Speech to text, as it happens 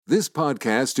This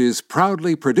podcast is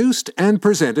proudly produced and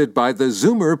presented by the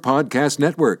Zoomer Podcast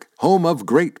Network, home of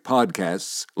great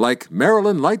podcasts like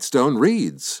Marilyn Lightstone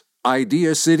Reads,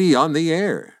 Idea City on the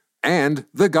Air, and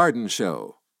The Garden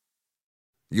Show.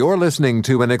 You're listening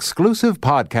to an exclusive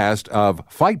podcast of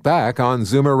Fight Back on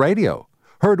Zoomer Radio,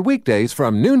 heard weekdays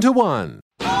from noon to 1.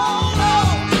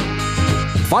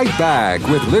 Fight Back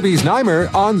with Libby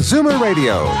Znaimer on Zoomer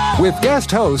Radio with guest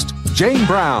host Jane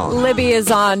Brown. Libby is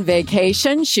on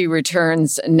vacation. She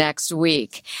returns next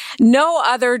week. No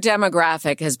other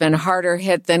demographic has been harder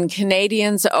hit than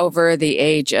Canadians over the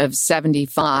age of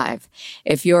 75.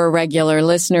 If you're a regular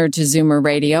listener to Zoomer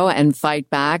Radio and Fight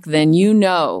Back, then you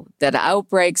know that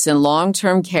outbreaks in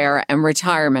long-term care and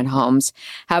retirement homes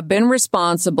have been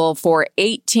responsible for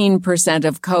 18%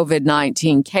 of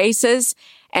COVID-19 cases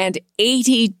and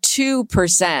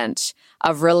 82%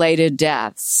 of related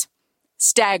deaths.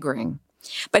 Staggering.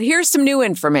 But here's some new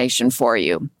information for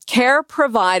you. Care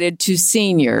provided to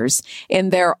seniors in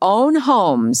their own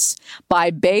homes by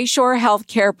Bayshore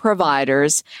HealthCare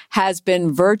providers has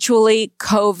been virtually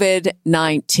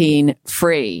COVID-19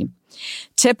 free.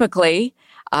 Typically,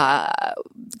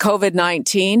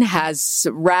 COVID-19 has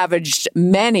ravaged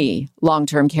many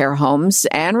long-term care homes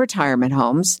and retirement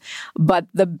homes, but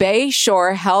the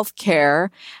Bayshore HealthCare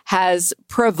has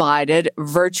provided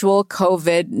virtual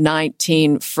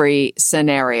COVID-19 free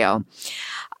scenario.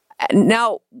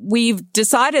 Now, we've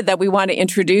decided that we want to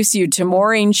introduce you to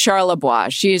Maureen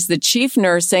Charlebois. She is the Chief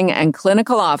Nursing and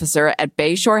Clinical Officer at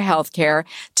Bayshore HealthCare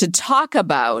to talk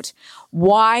about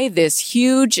why this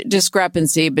huge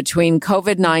discrepancy between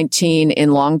COVID-19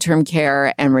 in long-term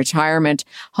care and retirement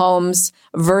homes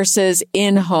versus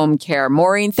in-home care.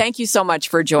 Maureen, thank you so much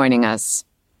for joining us.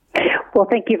 Well,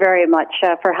 thank you very much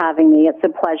for having me. It's a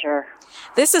pleasure.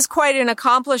 This is quite an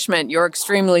accomplishment, your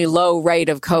extremely low rate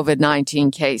of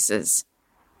COVID-19 cases.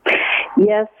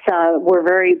 Yes, we're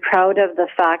very proud of the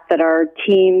fact that our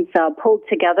teams pulled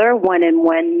together when and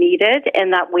when needed,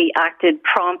 and that we acted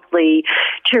promptly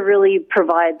to really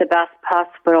provide the best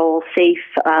possible safe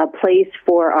place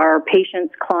for our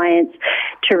patients, clients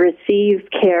to receive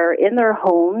care in their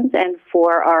homes and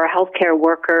for our healthcare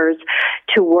workers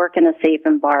to work in a safe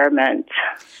environment.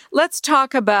 Let's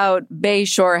talk about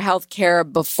Bayshore HealthCare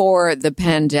before the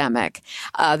pandemic,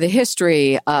 the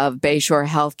history of Bayshore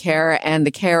HealthCare and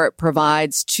the care it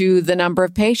provides to the number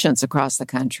of patients across the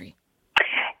country.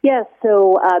 Yes,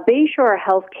 so Bayshore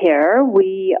HealthCare,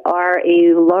 we are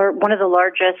one of the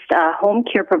largest home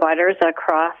care providers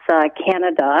across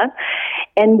Canada,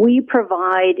 and we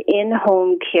provide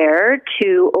in-home care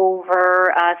to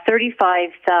over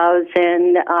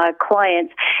 35,000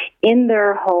 clients in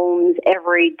their homes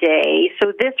every day.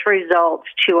 So this results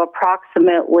to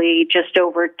approximately just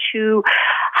over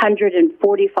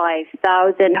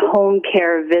 245,000 home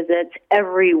care visits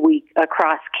every week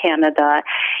across Canada.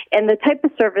 And the type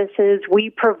of services we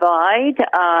provide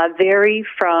vary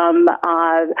from,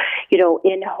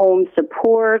 in-home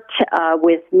support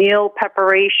with meal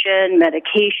preparation,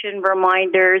 medication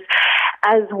reminders,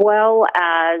 as well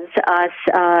as us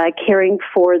caring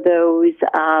for those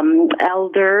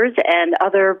elders and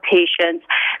other patients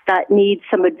that need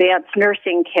some advanced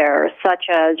nursing care, such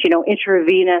as,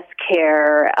 intravenous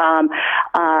care.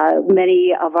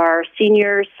 Many of our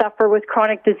seniors suffer with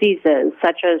chronic diseases,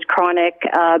 such as chronic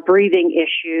breathing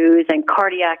issues and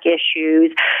cardiac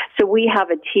issues. So we have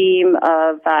a team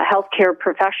of healthcare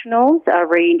professionals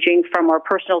ranging from our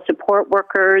personal support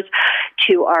workers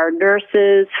to our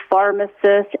nurses,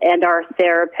 pharmacists, and our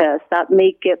therapists that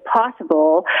make it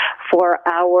possible for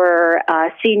our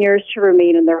seniors to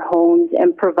remain in their homes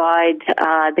and provide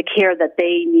the care that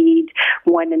they need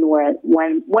when and where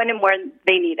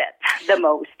they need it the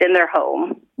most in their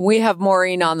home. We have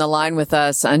Maureen on the line with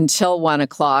us until 1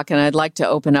 o'clock, and I'd like to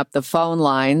open up the phone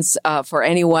lines for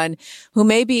anyone who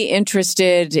may be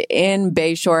interested in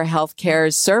Bayshore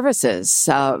HealthCare's services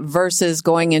versus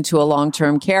going into a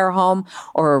long-term care home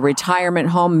or a retirement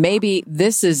home. Maybe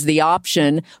this is the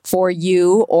option for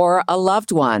you or a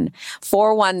loved one.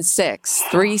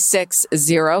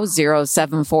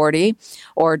 416-360-0740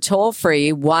 or toll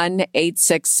free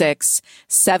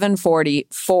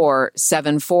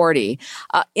 1-866-740-4740.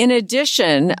 In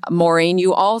addition, Maureen,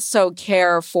 you also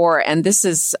care for, and this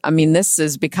is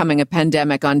becoming a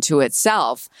pandemic unto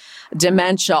itself,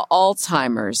 dementia,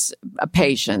 Alzheimer's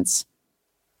patients.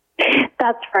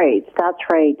 That's right.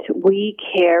 We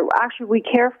care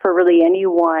for really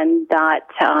anyone that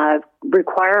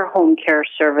require home care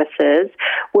services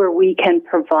where we can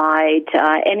provide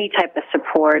any type of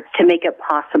support to make it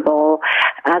possible,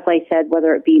 as I said,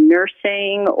 whether it be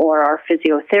nursing or our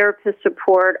physiotherapist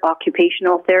support,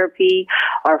 occupational therapy,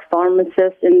 our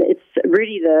pharmacists, and it's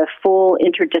really the full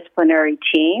interdisciplinary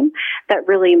team that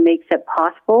really makes it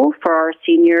possible for our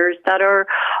seniors that are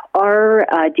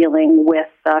dealing with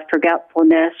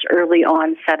forgetfulness, early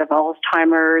onset of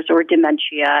Alzheimer's or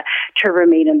dementia to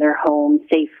remain in their home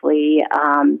safely,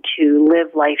 to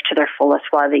live life to their fullest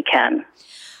while they can.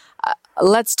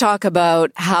 Let's talk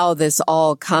about how this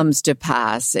all comes to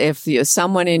pass. If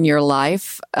someone in your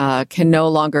life can no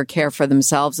longer care for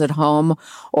themselves at home,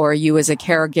 or you as a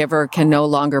caregiver can no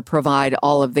longer provide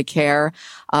all of the care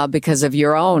because of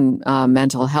your own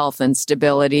mental health and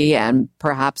stability, and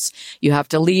perhaps you have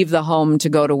to leave the home to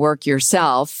go to work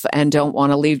yourself and don't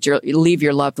want to leave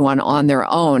your loved one on their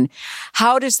own.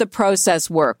 How does the process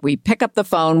work? We pick up the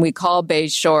phone, we call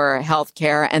Bayshore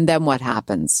HealthCare, and then what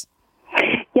happens?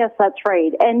 Yes, that's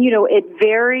right. And, it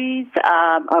varies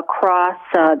across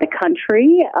the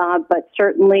country, but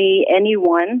certainly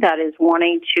anyone that is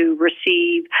wanting to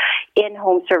receive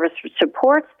in-home service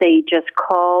supports, they just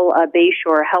call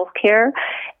Bayshore HealthCare,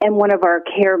 and one of our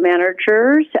care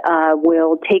managers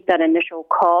will take that initial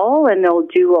call, and they'll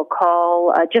do a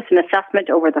call, just an assessment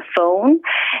over the phone.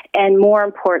 And more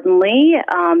importantly,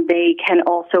 they can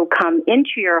also come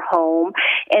into your home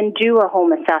and do a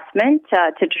home assessment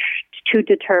to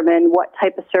determine what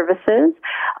type of services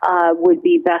would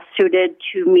be best suited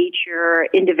to meet your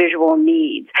individual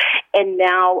needs. And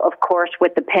now, of course,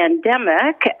 with the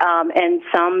pandemic, and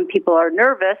some people are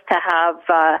nervous to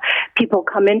have people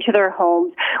come into their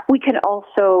homes, we can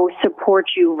also support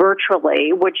you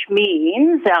virtually, which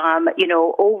means,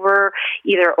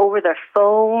 over the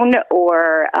phone,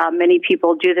 or many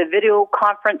people do the video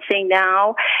conferencing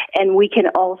now, and we can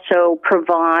also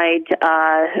provide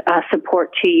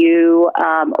support to you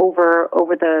over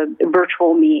the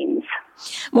virtual means.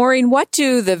 Maureen, what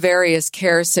do the various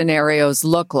care scenarios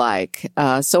look like?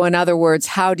 So in other words,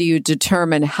 how do you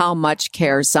determine how much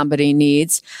care somebody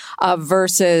needs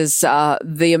versus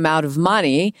the amount of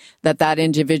money that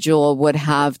individual would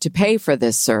have to pay for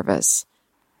this service?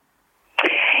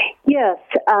 Yes,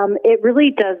 it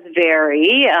really does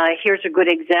vary. Here's a good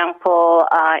example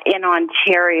in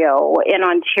Ontario. In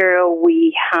Ontario,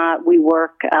 we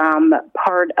work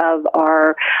part of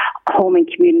our home and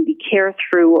community care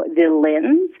through the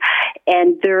LHINs,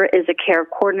 and there is a care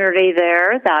coordinator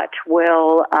there that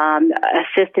will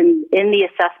assist in the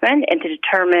assessment and to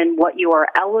determine what you are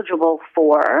eligible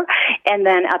for. And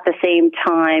then at the same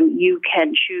time, you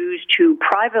can choose to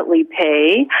privately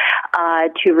pay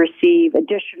to receive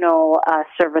additional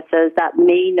services that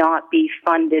may not be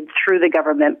funded through the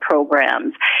government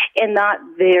programs. And that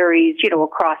varies,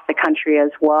 across the country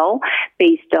as well,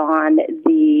 based on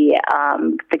the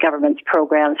government's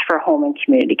programs for home and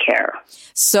community care.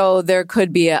 So there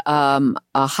could be a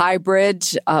hybrid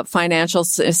financial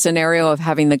scenario of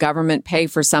having the government pay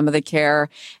for some of the care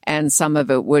and some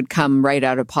of it would come right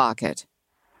out of pocket.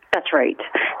 That's right.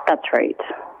 That's right.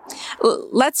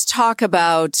 Let's talk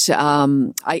about,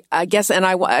 I guess, and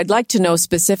I'd like to know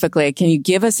specifically, can you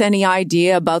give us any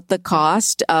idea about the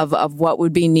cost of what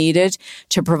would be needed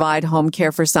to provide home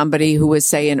care for somebody who was,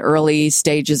 say, in early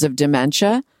stages of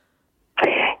dementia?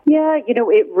 Yeah,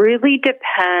 it really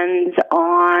depends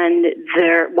on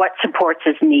what supports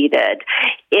is needed.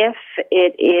 If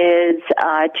it is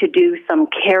to do some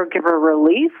caregiver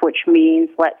relief, which means,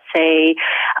 let's say,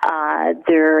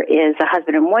 there is a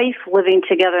husband and wife living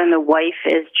together and the wife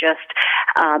is just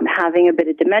having a bit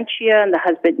of dementia and the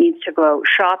husband needs to go out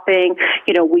shopping,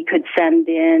 we could send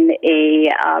in a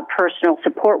personal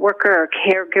support worker or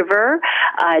caregiver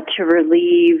to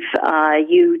relieve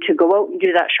you to go out and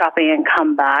do that shopping and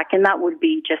come back. And that would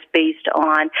be just based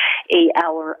on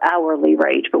hourly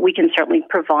rate. But we can certainly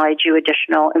provide you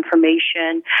additional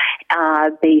information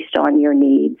based on your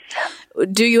needs.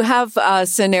 Do you have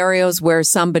scenarios where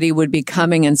somebody would be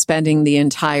coming and spending the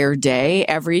entire day,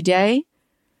 every day?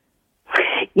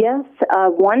 Yes,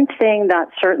 one thing that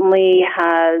certainly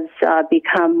has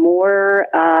become more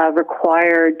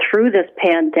required through this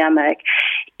pandemic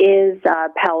is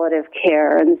palliative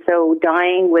care, and so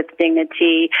dying with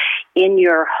dignity in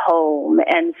your home.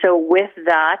 And so with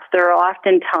that, there are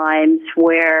often times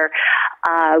where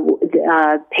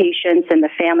patients and the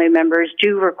family members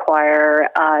do require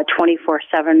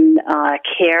 24/7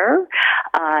 care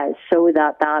so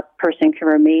that person can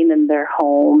remain in their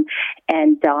home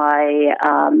and die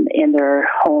in their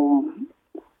home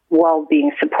while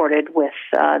being supported with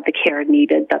the care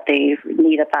needed that they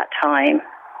need at that time.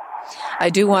 I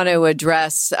do want to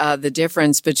address the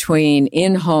difference between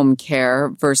in-home care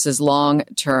versus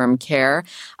long-term care,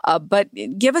 but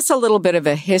give us a little bit of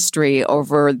a history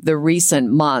over the recent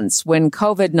months. When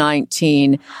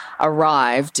COVID-19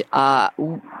 arrived,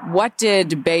 what did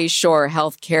Bayshore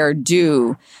HealthCare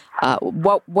do?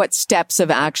 What steps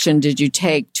of action did you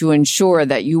take to ensure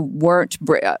that you weren't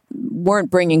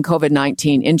bringing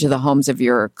COVID-19 into the homes of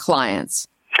your clients?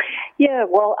 Yeah,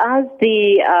 well, as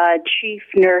the chief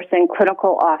nurse and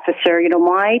clinical officer,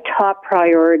 my top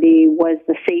priority was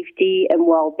the safety and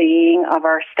well-being of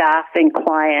our staff and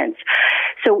clients.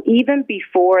 So even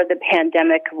before the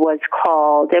pandemic was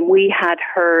called, and we had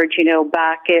heard,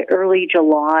 back in early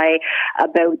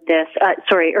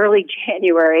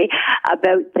January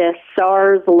about this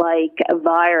SARS-like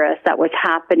virus that was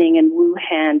happening in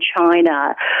Wuhan,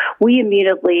 China, we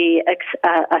immediately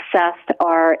assessed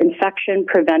our infection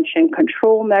prevention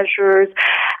control measures,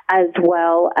 as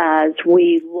well as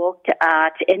we looked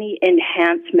at any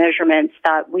enhanced measurements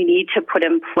that we need to put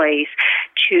in place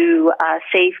to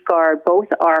safeguard both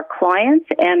our clients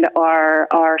and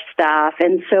our staff.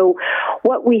 And so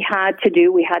what we had to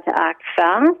do, we had to act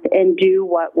fast and do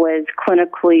what was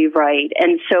clinically right.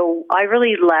 And so I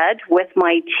really led with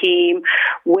my team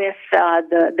with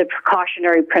the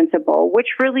precautionary principle, which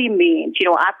really means,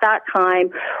 at that time,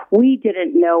 we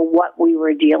didn't know what we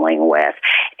were dealing with.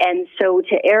 And so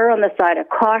to err on the side of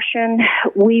caution,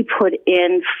 we put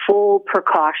in full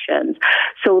precautions.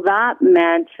 So that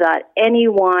meant that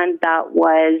anyone that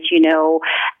was,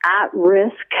 at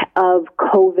risk of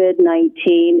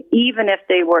COVID-19, even if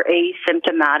they were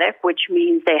asymptomatic, which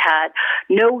means they had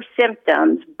no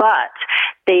symptoms, but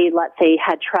they, let's say,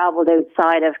 had traveled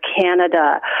outside of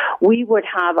Canada, we would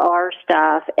have our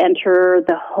staff enter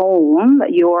the home,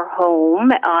 your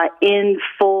home, in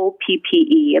full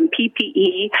PPE. And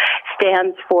PPE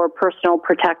stands for personal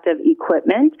protective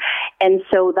equipment. And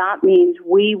so that means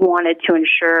we wanted to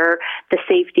ensure the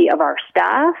safety of our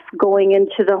staff going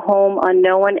into the home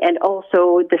unknown, and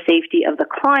also the safety of the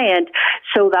client,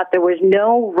 so that there was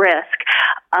no risk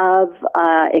of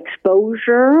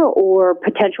exposure or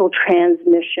potential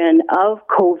transmission of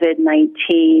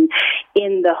COVID-19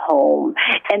 in the home.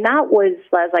 And that was,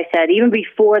 as I said, even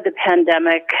before the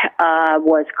pandemic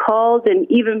was called, and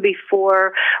even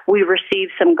before we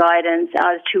received some guidance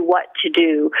as to what to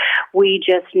do. We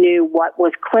just knew what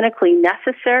was clinically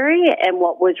necessary and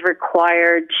what was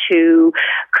required to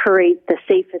create the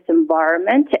safest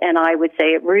environment. And I would say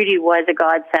it really was a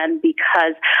godsend,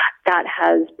 because that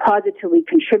has positively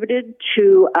contributed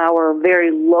to our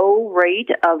very low rate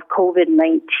of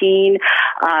COVID-19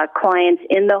 clients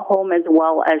in the home, as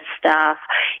well as staff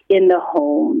in the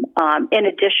home. In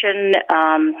addition,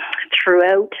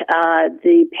 throughout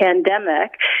the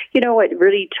pandemic, it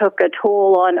really took a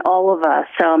toll on all of us.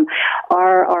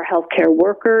 Our healthcare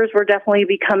workers were definitely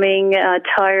becoming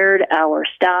tired, our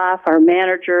staff, our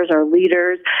managers, our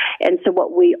leaders. And so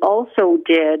what we also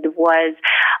did was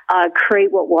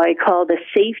create what I call the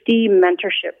safety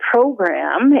mentorship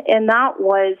program, and that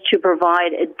was to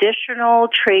provide additional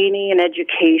training and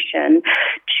education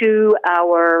to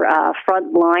our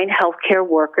frontline healthcare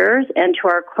workers and to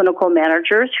our clinical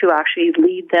managers who actually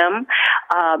lead them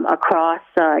across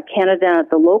Canada at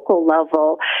the local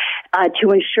level,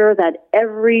 to ensure that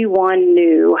everyone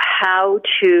knew how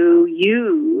to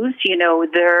use,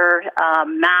 their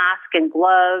mask and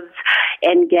gloves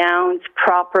and gowns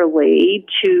properly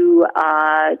to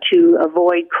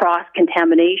avoid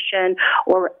cross-contamination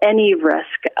or any risk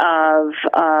of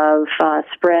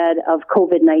spread of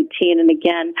COVID-19. And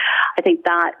again, I think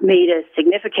that made a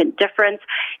significant difference.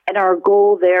 And our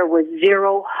goal there was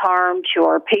zero harm to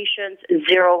our patients,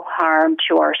 zero harm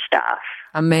to our staff.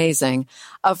 Amazing.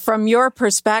 From your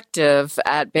perspective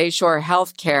at Bayshore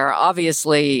HealthCare,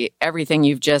 obviously everything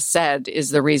you've just said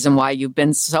is the reason why you've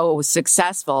been so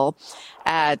successful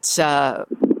at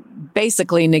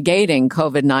basically negating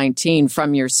COVID-19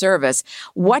 from your service.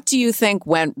 What do you think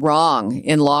went wrong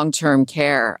in long-term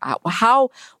care?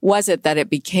 How was it that it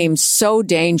became so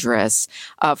dangerous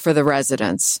for the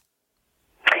residents?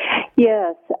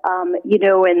 Yes,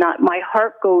 and that my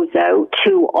heart goes out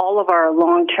to all of our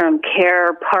long-term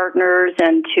care partners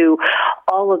and to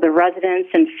all of the residents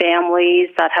and families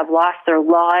that have lost their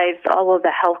lives, all of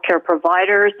the healthcare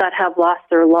providers that have lost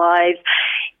their lives.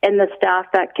 and the staff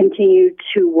that continue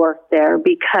to work there,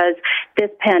 because this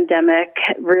pandemic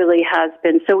really has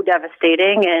been so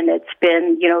devastating, and it's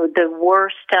been, the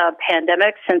worst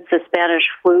pandemic since the Spanish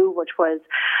flu, which was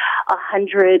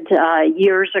 100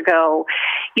 years ago.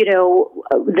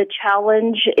 The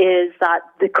challenge is that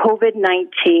the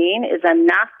COVID-19 is a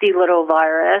nasty little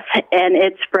virus, and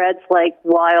it spreads like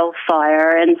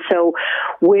wildfire. And so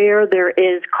where there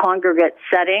is congregate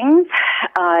settings,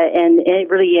 and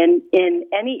really in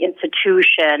any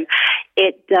institution,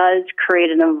 it does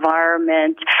create an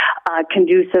environment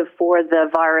conducive for the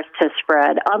virus to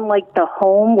spread. Unlike the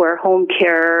home, where home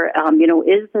care,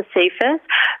 is the safest,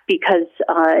 because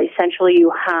essentially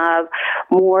you have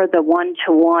more the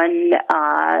one-to-one,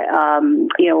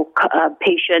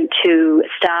 patient to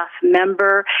staff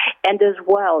member, and as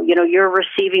well, you're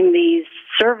receiving these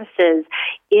services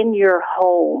in your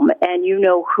home, and you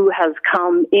know who has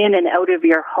come in and out of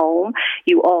your home.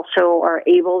 You also are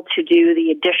able to do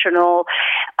the additional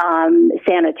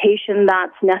sanitation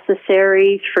that's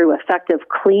necessary through effective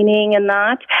cleaning and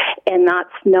that's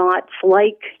not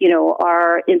like,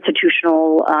 our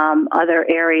institutional other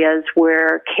areas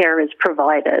where care is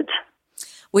provided.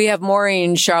 We have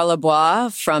Maureen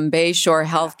Charlebois from Bayshore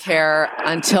HealthCare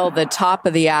until the top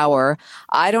of the hour.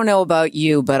 I don't know about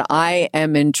you, but I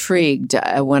am intrigued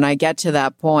when I get to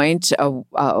that point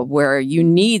where you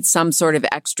need some sort of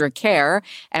extra care,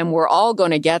 and we're all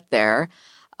going to get there.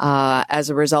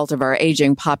 As a result of our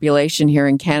aging population here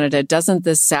in Canada. Doesn't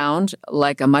this sound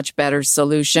like a much better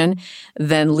solution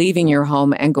than leaving your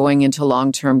home and going into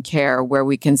long-term care, where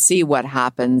we can see what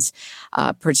happens,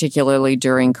 particularly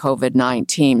during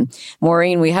COVID-19?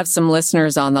 Maureen, we have some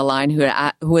listeners on the line who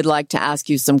would like to ask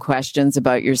you some questions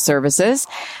about your services.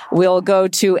 We'll go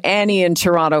to Annie in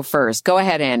Toronto first. Go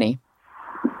ahead, Annie.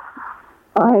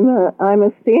 I'm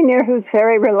a senior who's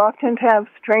very reluctant to have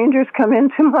strangers come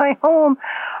into my home,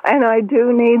 and I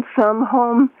do need some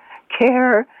home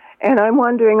care. And I'm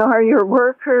wondering, are your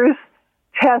workers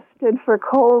tested for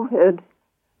COVID?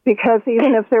 Because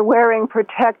even if they're wearing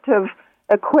protective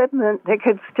equipment, they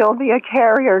could still be a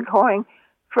carrier going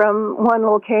from one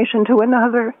location to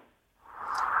another.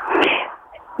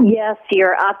 Yes,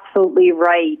 you're absolutely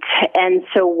right. And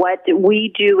so what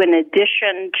we do, in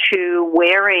addition to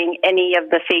wearing any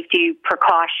of the safety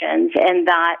precautions, and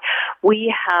that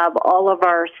we have all of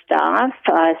our staff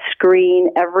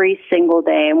screen every single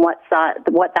day. And what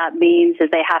that means is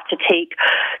they have to take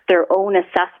their own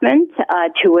assessment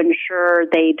to ensure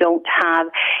they don't have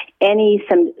any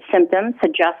symptoms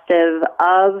suggestive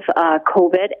of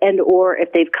COVID, and or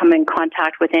if they've come in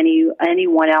contact with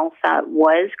anyone else that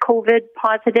was COVID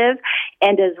positive.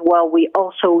 And as well, we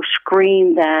also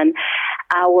screen then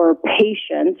our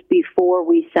patients before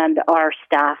we send our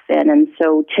staff in. And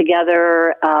so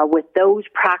together with those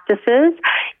practices,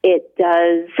 it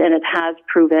does, and it has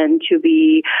proven to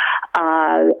be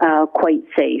quite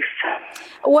safe.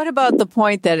 What about the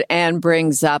point that Anne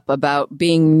brings up about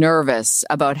being nervous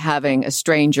about having a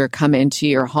stranger come into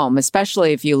your home,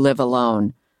 especially if you live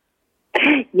alone?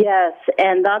 Yes,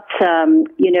 and that's,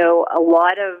 a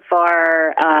lot of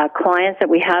our clients that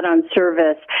we had on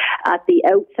service at the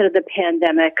outset of the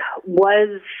pandemic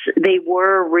they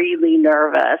were really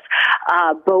nervous,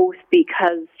 both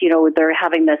because, they're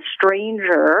having this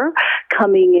stranger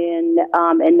coming in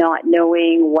and not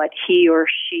knowing what he or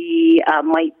she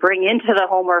might bring into the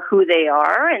home or who they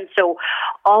are. And so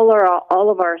all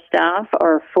of our staff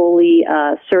are fully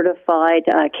certified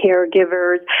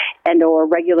caregivers and or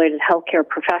regulated healthcare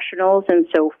professionals, and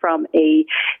so from a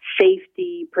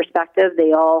safety perspective,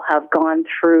 they all have gone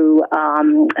through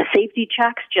safety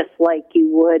checks, just like you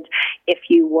would if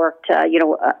you worked,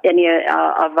 any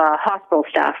of hospital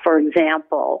staff, for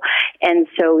example. And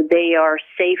so they are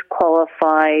safe,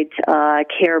 qualified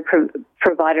care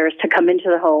providers to come into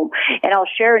the home. And I'll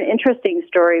share an interesting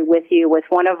story with you with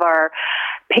one of our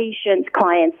patients,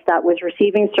 clients that was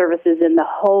receiving services in the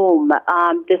home.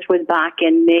 This was back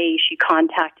in May. She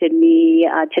contacted me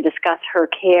to discuss her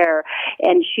care,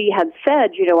 and she had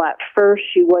said, at first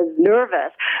she was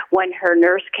nervous when her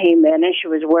nurse came in and she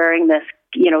was wearing this,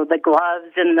 the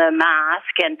gloves and the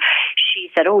mask, and she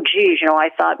said, oh geez, I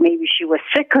thought maybe she was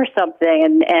sick or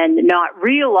something, and not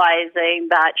realizing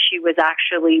that she was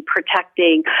actually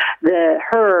protecting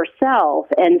herself.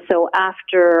 And so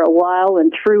after a while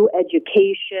and through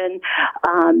education,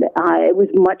 it was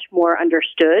much more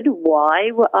understood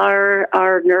why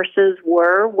our nurses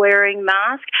were wearing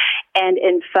masks. And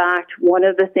in fact, one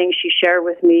of the things she shared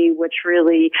with me, which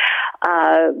really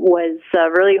was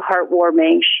really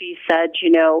heartwarming, she said,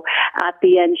 at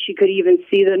the end, she could even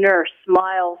see the nurse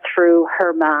smile through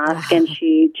her mask, and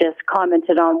she just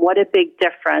commented on what a big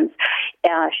difference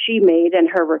she made in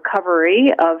her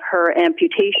recovery of her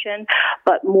amputation,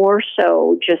 but more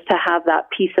so just to have that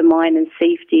peace of mind and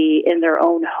safety in their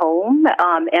own home.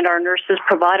 And our nurses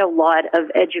provide a lot of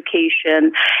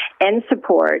education and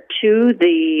support to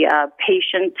the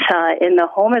patient in the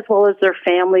home, as well as their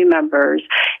family members,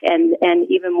 and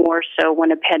even more so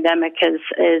when a pandemic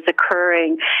is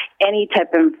occurring. Any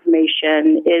type of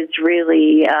information is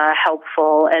really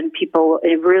helpful, and people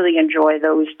really enjoy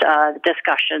those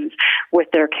discussions with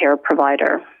their care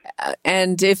provider.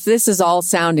 And if this is all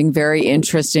sounding very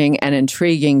interesting and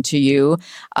intriguing to you,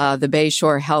 the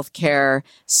Bayshore HealthCare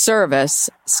service,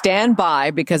 stand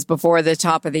by, because before the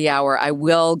top of the hour, I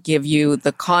will give you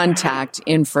the contact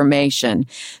information.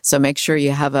 So make sure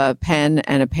you have a pen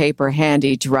and a paper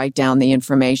handy to write down the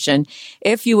information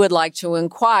if you would like to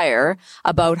inquire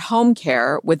about home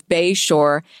care with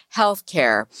Bayshore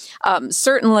HealthCare.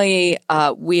 Certainly,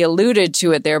 we alluded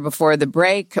to it there before the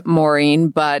break, Maureen,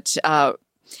 but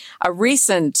a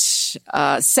recent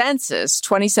census,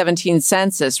 2017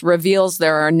 census, reveals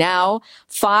there are now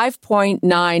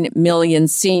 5.9 million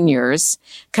seniors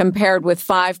compared with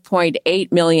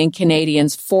 5.8 million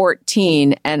Canadians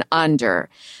 14 and under.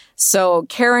 So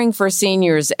caring for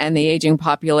seniors and the aging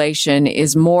population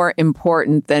is more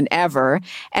important than ever.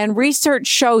 And research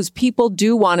shows people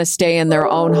do want to stay in their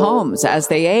own homes as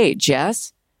they age,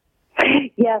 yes?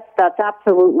 Yes, that's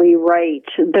absolutely right.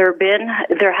 There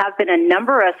have been a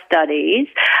number of studies,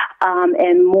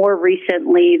 and more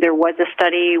recently there was a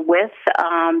study with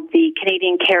the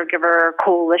Canadian Caregiver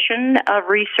Coalition of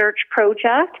Research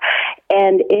Project,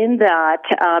 and in that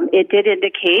it did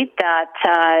indicate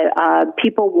that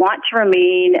people want to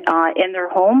remain in their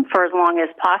home for as long as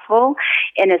possible,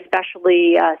 and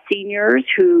especially seniors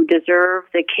who deserve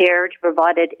the care to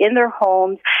provide it in their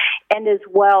homes. And as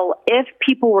well, if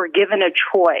people were given a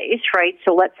choice, right,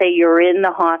 so let's say you're in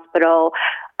the hospital,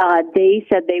 they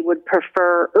said they would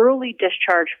prefer early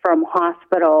discharge from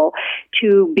hospital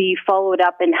to be followed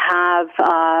up and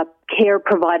have care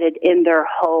provided in their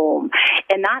home.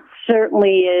 And that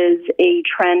certainly is a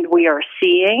trend we are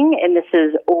seeing, and this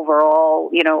is overall,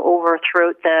 over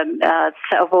throughout the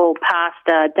several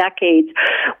past decades,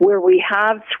 where we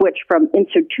have switched from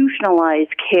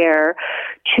institutionalized care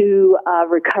to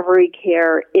recovery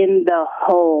care in the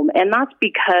home. And that's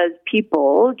because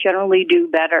people generally do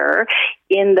better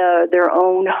in their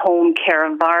own home care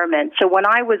environment. So when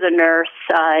I was a nurse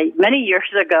many years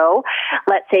ago,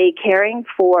 let's say caring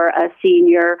for a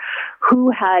senior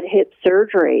who had hip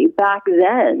surgery, back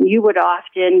then you would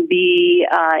often be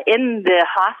in the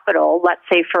hospital, let's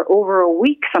say for over a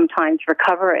week, sometimes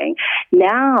recovering.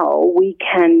 Now we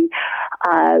can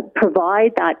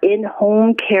provide that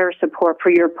in-home care support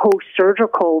for your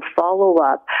post-surgical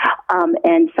follow-up.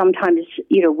 And sometimes,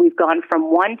 we've gone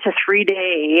from 1 to 3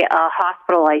 day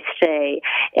hospitalized stay,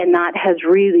 and that has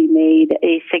really made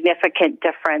a significant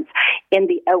difference in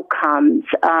the outcomes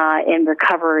in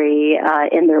recovery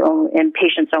in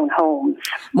patients' own homes.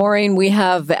 Maureen, we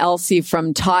have Elsie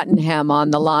from Tottenham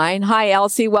on the line. Hi,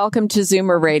 Elsie. Welcome to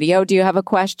Zoomer Radio. Do you have a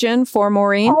question for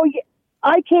Maureen? Oh, yeah.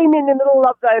 I came in the middle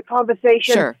of the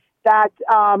conversation Sure. that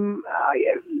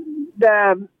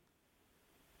the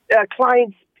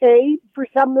clients pay for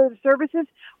some of the services.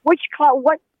 What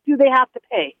do they have to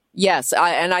pay? Yes,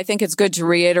 and I think it's good to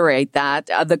reiterate that.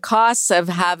 The costs of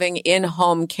having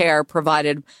in-home care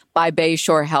provided by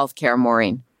Bayshore HealthCare,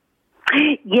 Maureen.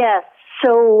 Yes.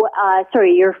 So,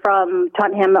 sorry, you're from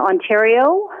Tottenham,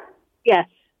 Ontario? Yes.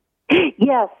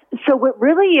 Yes. So it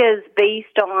really is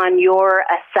based on your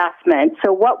assessment.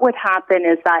 So what would happen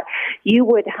is that you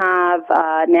would have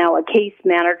now a case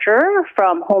manager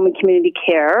from Home and Community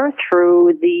Care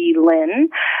through the LHIN.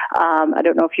 I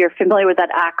don't know if you're familiar with that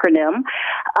acronym.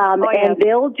 And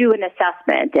they'll do an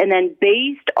assessment. And then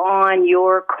based on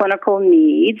your clinical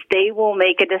needs, they will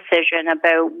make a decision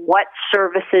about what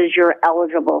services you're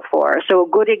eligible for. So a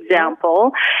good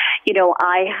example,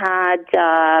 I had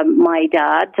my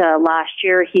dad last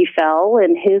year. He fell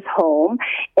in his home,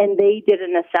 and they did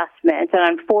an assessment,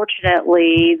 and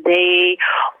unfortunately they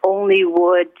only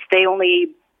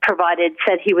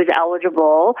said he was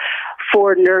eligible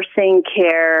for nursing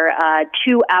care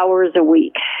 2 hours a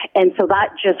week. And so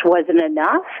that just wasn't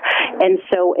enough. And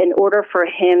so in order for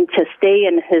him to stay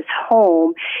in his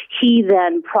home, he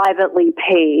then privately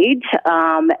paid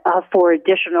for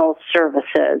additional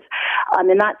services.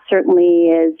 And that certainly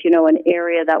is, an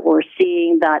area that we're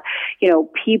seeing that,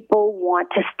 people want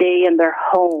to stay in their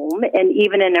home. And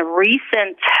even in a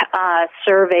recent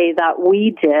survey that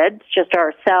we did, just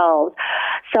ourselves,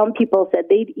 some people said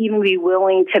they'd even be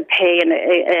willing to pay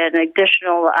an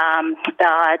additional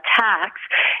tax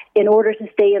in order to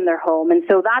stay in their home. And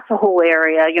so that's a whole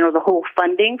area, the whole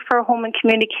funding for home and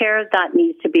community care that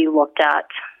needs to be looked at.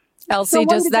 Elsie,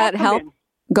 does that help?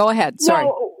 Go ahead. Sorry.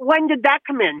 No, when did that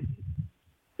come in?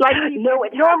 No,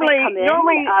 it normally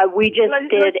we just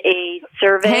did a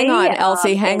survey. Hang on,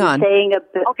 Elsie, hang on.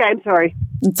 Okay, I'm sorry.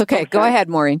 It's okay. Go ahead,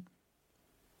 Maureen.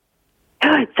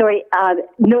 Sorry,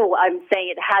 no, I'm saying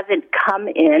it hasn't come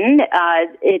in.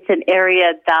 It's an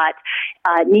area that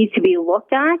needs to be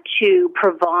looked at to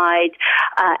provide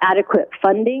adequate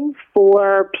funding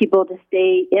for people to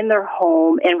stay in their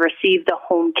home and receive the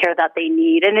home care that they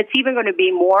need. And it's even going to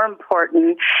be more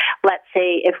important, let's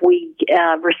say, if we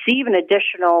receive an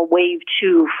additional wave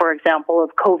 2, for example,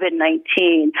 of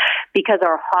COVID-19, because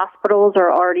our hospitals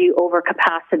are already over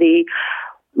capacity.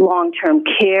 Long-term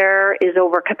care is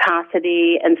over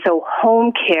capacity, and so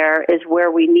home care is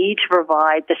where we need to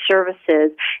provide the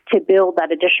services to build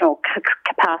that additional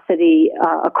capacity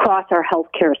across our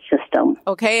healthcare system.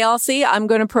 Okay, Elsie, I'm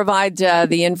going to provide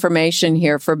the information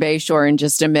here for Bayshore in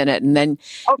just a minute, and then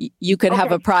you could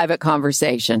have a private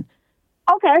conversation.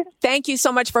 Okay. Thank you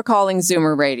so much for calling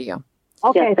Zoomer Radio.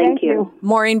 Okay, yes, thank you.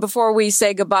 Maureen, before we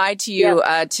say goodbye to you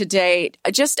today,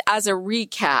 just as a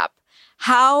recap,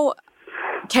 how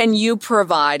can you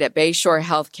provide at Bayshore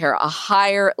HealthCare a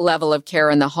higher level of care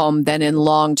in the home than in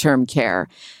long-term care?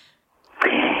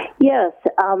 Yes,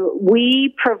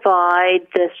 we provide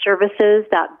the services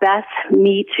that best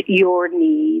meet your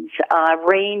needs,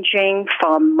 ranging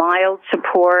from mild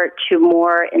support to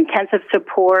more intensive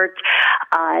support,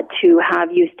 to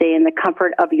have you stay in the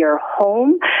comfort of your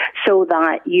home so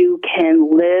that you can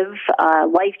live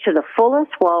life to the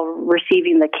fullest while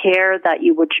receiving the care that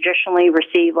you would traditionally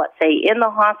receive, let's say, in the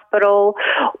hospital,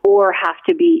 or have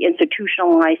to be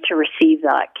institutionalized to receive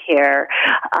that care.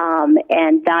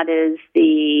 And that is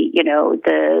the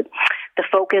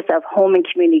focus of home and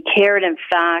community care. And in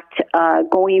fact,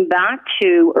 going back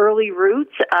to early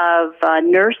roots of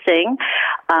nursing,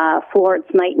 Florence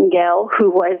Nightingale,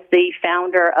 who was the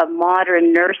founder of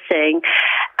modern nursing,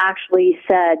 actually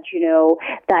said,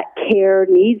 that care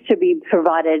needs to be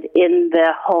provided in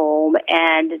the home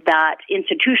and that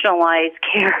institutionalized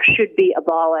care should be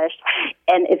abolished.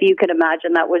 And if you can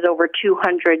imagine, that was over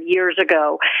 200 years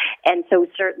ago. And so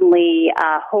certainly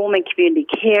home and community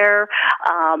care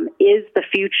is the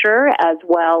future, as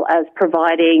well as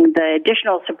providing the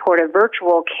additional support of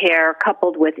virtual care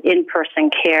coupled with in-person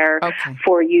care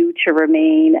for you to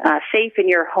remain safe in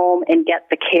your home and get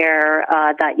the care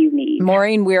that you need.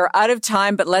 Maureen, we're out of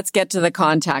time, but let's get to the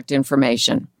contact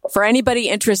information. For anybody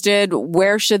interested,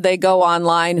 where should they go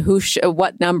online?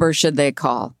 What number should they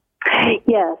call?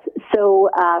 Yes. So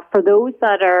for those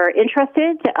that are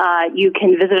interested, you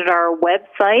can visit our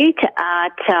website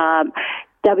at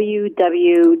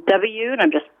www, and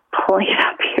I'm just pulling it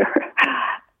up here,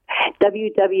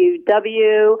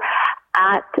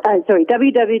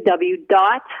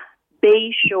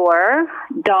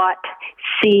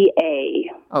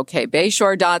 www.bayshore.ca. Okay,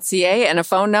 bayshore.ca, and a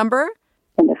phone number?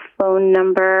 And the phone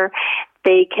number,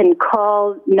 they can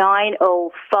call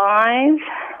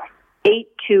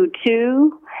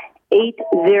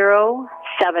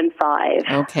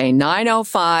 905-822-8075. Okay,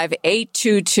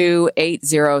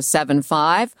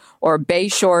 905-822-8075 or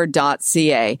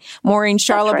bayshore.ca. Maureen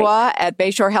Charlebois at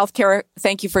Bayshore HealthCare,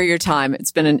 thank you for your time.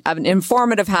 It's been an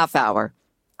informative half hour.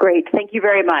 Great. Thank you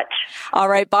very much. All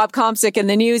right, Bob Komsic in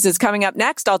the news is coming up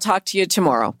next. I'll talk to you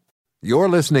tomorrow. You're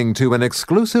listening to an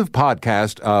exclusive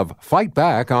podcast of Fight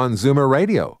Back on Zoomer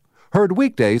Radio. Heard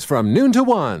weekdays from noon to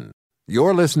 1.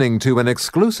 You're listening to an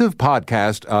exclusive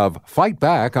podcast of Fight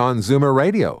Back on Zoomer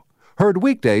Radio. Heard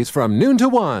weekdays from noon to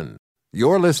 1.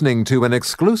 You're listening to an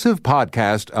exclusive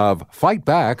podcast of Fight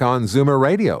Back on Zoomer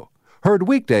Radio. Heard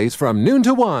weekdays from noon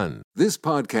to 1. This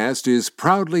podcast is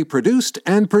proudly produced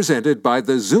and presented by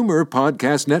the Zoomer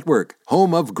Podcast Network,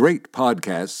 home of great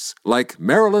podcasts like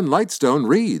Marilyn Lightstone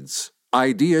Reads,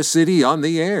 Idea City on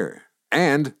the Air,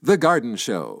 and The Garden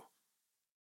Show.